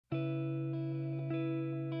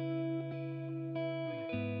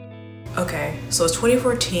Okay, so it's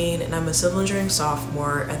 2014 and I'm a civil engineering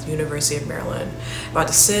sophomore at the University of Maryland, about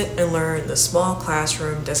to sit and learn the small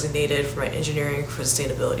classroom designated for my engineering for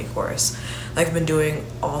sustainability course, like I've been doing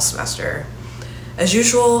all semester. As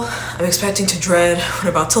usual, I'm expecting to dread what I'm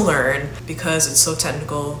about to learn because it's so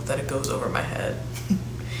technical that it goes over my head.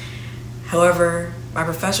 However, my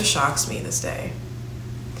professor shocks me this day.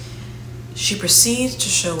 She proceeds to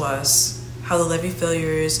show us how the levee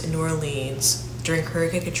failures in New Orleans during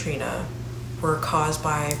Hurricane Katrina were caused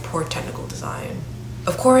by poor technical design.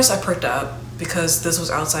 Of course, I perked up because this was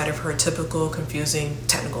outside of her typical confusing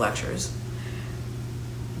technical lectures.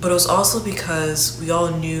 But it was also because we all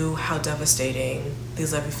knew how devastating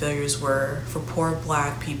these levee failures were for poor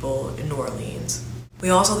Black people in New Orleans. We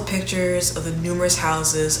all saw the pictures of the numerous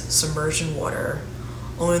houses submerged in water,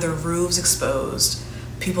 only their roofs exposed,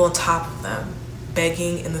 people on top of them,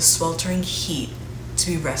 begging in the sweltering heat to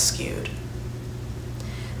be rescued.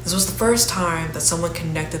 This was the first time that someone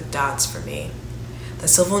connected dots for me, that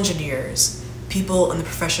civil engineers, people in the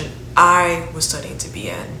profession I was studying to be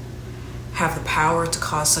in, have the power to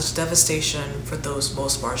cause such devastation for those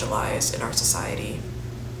most marginalized in our society.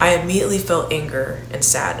 I immediately felt anger and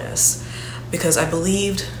sadness because I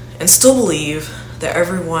believed, and still believe, that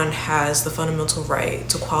everyone has the fundamental right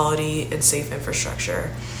to quality and safe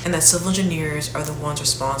infrastructure, and that civil engineers are the ones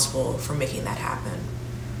responsible for making that happen.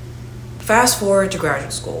 Fast forward to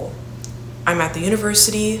graduate school. I'm at the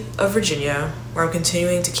University of Virginia, where I'm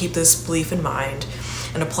continuing to keep this belief in mind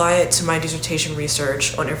and apply it to my dissertation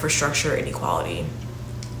research on infrastructure inequality.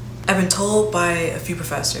 I've been told by a few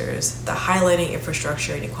professors that highlighting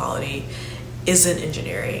infrastructure inequality isn't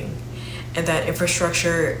engineering, and that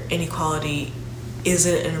infrastructure inequality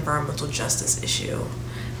isn't an environmental justice issue.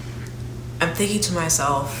 I'm thinking to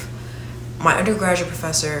myself, my undergraduate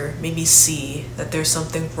professor made me see that there's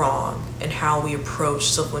something wrong in how we approach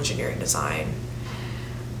civil engineering design.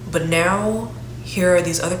 But now, here are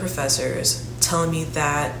these other professors telling me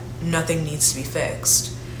that nothing needs to be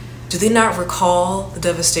fixed. Do they not recall the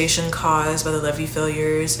devastation caused by the levee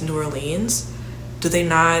failures in New Orleans? Do they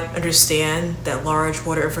not understand that large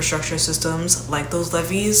water infrastructure systems like those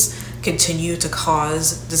levees continue to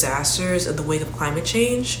cause disasters in the wake of climate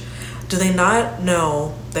change? Do they not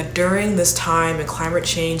know that during this time in climate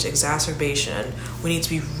change exacerbation, we need to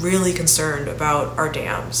be really concerned about our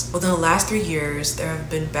dams? Within the last 3 years, there have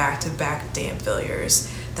been back-to-back dam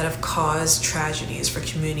failures that have caused tragedies for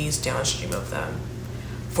communities downstream of them.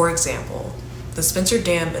 For example, the Spencer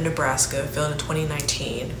Dam in Nebraska failed in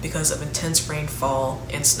 2019 because of intense rainfall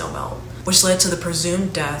and snowmelt, which led to the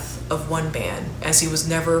presumed death of one man, as he was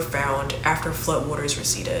never found after floodwaters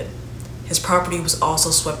receded. His property was also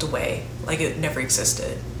swept away, like it never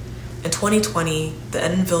existed. In 2020, the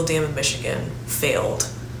Edenville Dam in Michigan failed,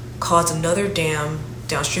 caused another dam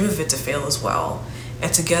downstream of it to fail as well,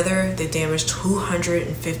 and together they damaged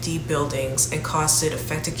 250 buildings and costed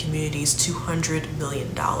affected communities $200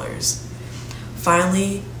 million.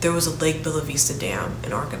 Finally, there was a Lake Bella Vista Dam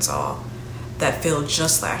in Arkansas that failed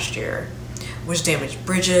just last year, which damaged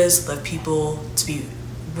bridges, led people to be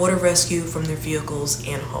water rescued from their vehicles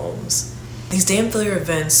and homes. These dam failure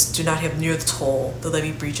events do not have near the toll the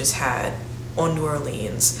levee breaches had on New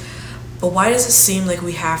Orleans, but why does it seem like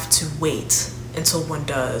we have to wait until one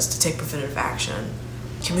does to take preventative action?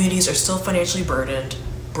 Communities are still financially burdened,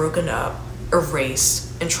 broken up,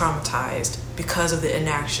 erased, and traumatized because of the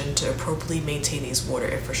inaction to appropriately maintain these water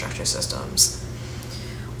infrastructure systems.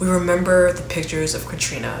 We remember the pictures of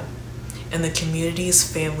Katrina and the communities,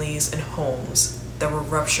 families, and homes that were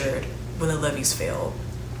ruptured when the levees failed.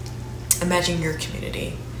 Imagine your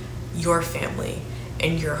community, your family,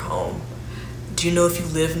 and your home. Do you know if you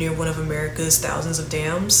live near one of America's thousands of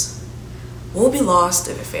dams? What will be lost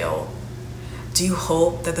if it failed? Do you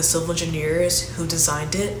hope that the civil engineers who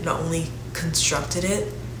designed it not only constructed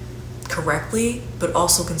it correctly, but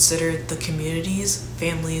also considered the communities,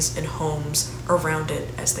 families, and homes around it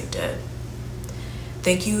as they did?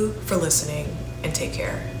 Thank you for listening, and take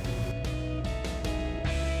care.